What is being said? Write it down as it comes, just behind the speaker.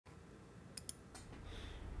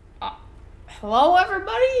Hello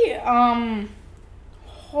everybody.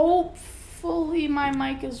 Hopefully my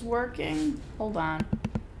mic is working. Hold on.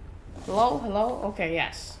 Hello? Okay,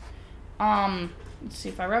 yes. Let's see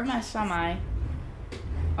if I rev my semi.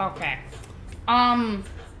 Okay. Let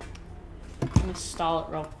me stall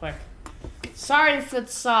it real quick. Sorry if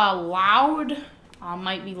it's loud.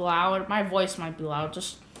 Might be loud. My voice might be loud.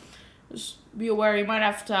 Just be aware you might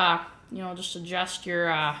have to just adjust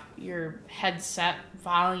your headset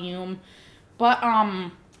volume. But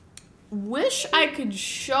wish I could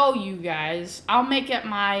show you guys. I'll make it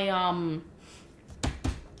my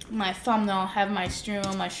my thumbnail, have my steering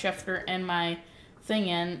wheel, my shifter, and my thing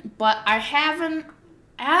in. But I haven't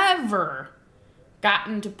ever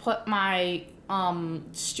gotten to put my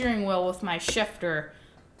steering wheel with my shifter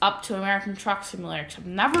up to American Truck Simulator, 'cause I've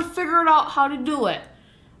never figured out how to do it.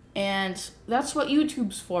 And that's what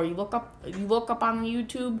YouTube's for. You look up on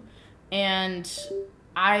YouTube, and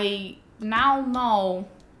I now know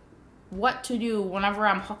what to do whenever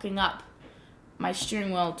I'm hooking up my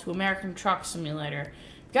steering wheel to American Truck Simulator.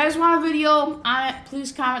 If you guys want a video on it,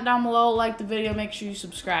 please comment down below, like the video, make sure you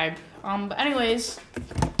subscribe. But anyways,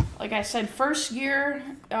 like I said, first gear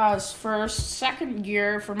is first, second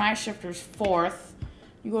gear for my shifter is fourth.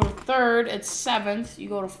 You go to third, it's seventh. You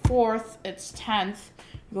go to fourth, it's 10th.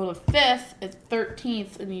 You go to fifth, it's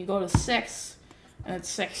 13th, and you go to sixth, and it's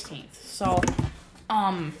 16th. So,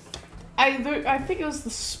 I think it was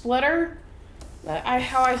the splitter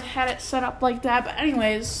how I had it set up like that. But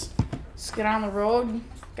anyways, let's get on the road.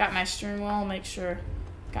 Got my steering wheel. Make sure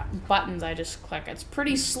got buttons. I just click. It's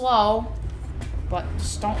pretty slow, but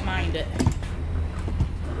just don't mind it.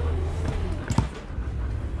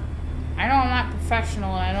 I know I'm not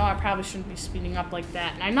professional, and I know I probably shouldn't be speeding up like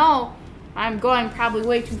that. And I know I'm going probably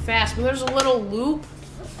way too fast, but there's a little loop.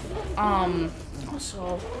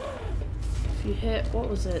 So if you hit, what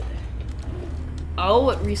was it? Oh,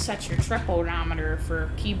 it resets your trip odometer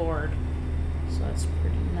for keyboard. So that's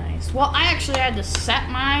pretty nice. Well, I actually had to set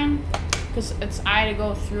mine because it's I to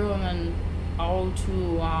go through and then O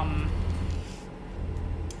to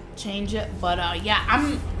change it. But yeah,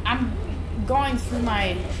 I'm going through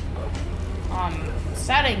my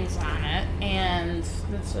settings on it, and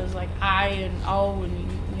it says like I and O, and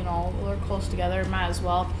they're close together. Might as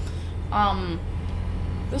well.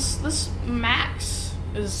 This max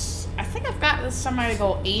is, I think I've got this semi to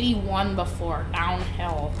go 81 before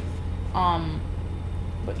downhill.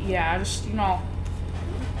 But yeah, just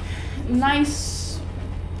nice,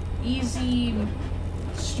 easy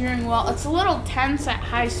steering wheel. It's a little tense at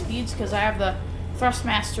high speeds because I have the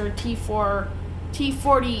Thrustmaster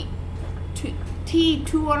T248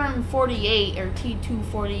 or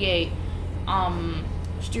T248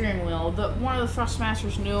 steering wheel. One of the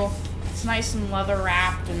Thrustmasters new. It's nice and leather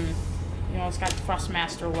wrapped, and it's got the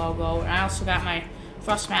Thrustmaster logo. And I also got my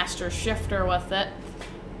Thrustmaster shifter with it.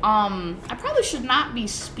 I probably should not be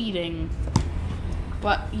speeding,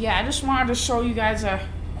 but yeah, I just wanted to show you guys a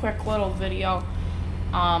quick little video.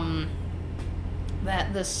 I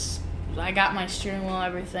got my steering wheel,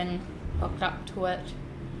 everything hooked up to it.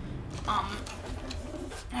 I'm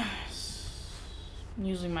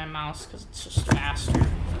using my mouse because it's just faster.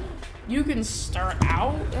 You can start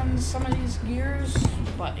out in some of these gears,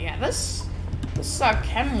 but yeah, this is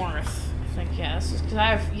Kenworth, I think. Yeah, this is because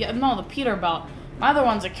I have the Peterbilt. My other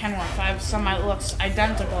one's a Kenworth. I have some that looks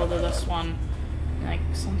identical to this one, and I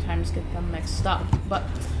sometimes get them mixed up. But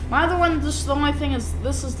my other one, just the only thing is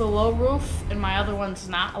this is the low roof, and my other one's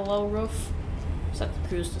not a low roof. Set the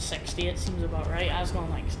cruise to 60. It seems about right. I was going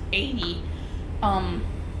like 80.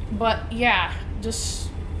 But yeah, just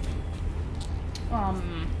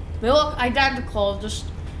they look identical, just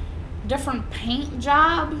different paint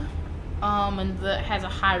job, and that has a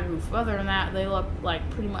high roof. Other than that, they look like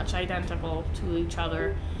pretty much identical to each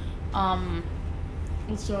other.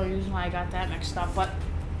 That's the only reason why I got that mixed up. But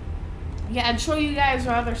yeah, I'd show you guys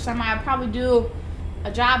our other semi. I'd probably do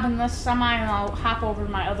a job in this semi, and I'll hop over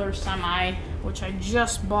to my other semi, which I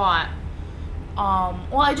just bought.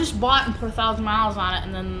 Well, I just bought and put 1,000 miles on it,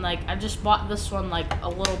 and then I just bought this one a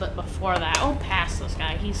little bit before that. Oh, past this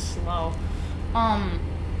guy, he's slow.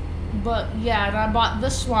 But yeah, and I bought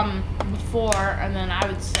this one before, and then I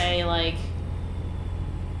would say I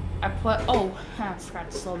put, I forgot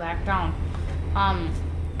to slow back down.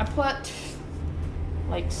 I put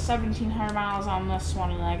 1,700 miles on this one,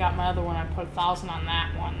 and then I got my other one. I put 1,000 on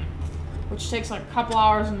that one, which takes a couple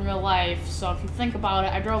hours in real life. So if you think about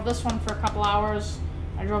it, I drove this one for a couple hours.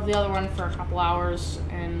 I drove the other one for a couple hours,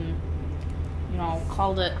 and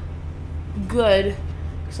called it good.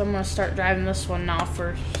 So I'm gonna start driving this one now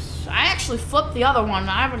I actually flipped the other one.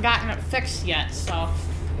 I haven't gotten it fixed yet, so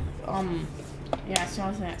Yeah, it's the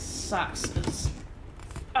only thing that sucks is,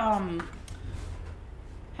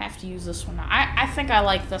 have to use this one now. I think I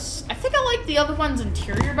like this. I think I like the other one's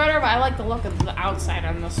interior better, but I like the look of the outside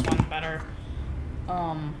on this one better.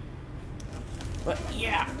 But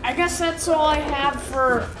yeah, I guess that's all I have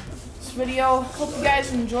for this video. Hope you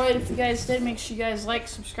guys enjoyed. If you guys did, make sure you guys like,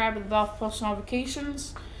 subscribe, and the bell for post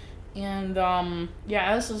notifications. And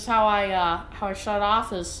yeah, this is how I shut it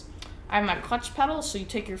off. Is I have my clutch pedal, so you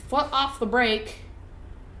take your foot off the brake,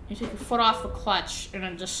 you take your foot off the clutch, and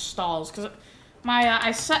it just stalls. Because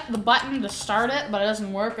I set the button to start it, but it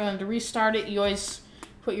doesn't work. And then to restart it, you always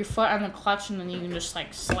put your foot on the clutch, and then you can just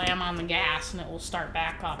like slam on the gas, and it will start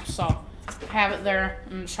back up. So I have it there,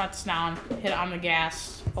 and it shuts down. Hit on the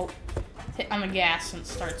gas. Oh, hit on the gas, and it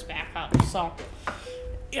starts back up. So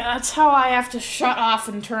yeah, that's how I have to shut off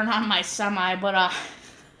and turn on my semi. But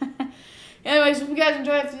anyways, hope you guys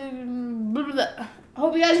enjoyed.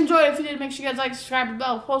 Hope you guys enjoyed. If you did, make sure you guys like, subscribe, and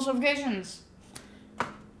bell, post notifications.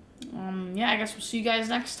 Yeah, I guess we'll see you guys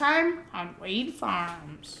next time on Wade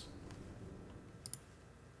Farms.